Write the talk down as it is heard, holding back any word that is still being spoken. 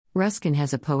Ruskin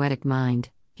has a poetic mind.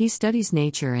 He studies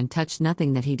nature and touched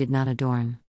nothing that he did not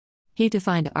adorn. He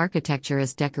defined architecture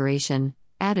as decoration,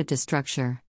 added to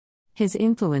structure. His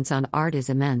influence on art is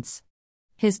immense.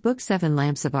 His book Seven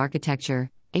Lamps of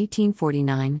Architecture,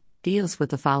 1849, deals with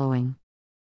the following.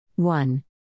 1.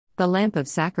 The lamp of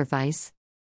sacrifice.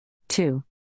 2.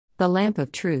 The lamp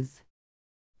of truth.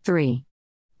 3.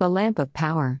 The lamp of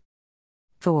power.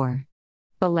 4.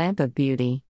 The lamp of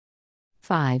beauty.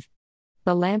 5.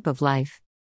 The lamp of life.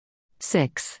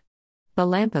 6. The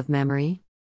lamp of memory.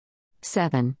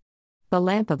 7. The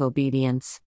lamp of obedience.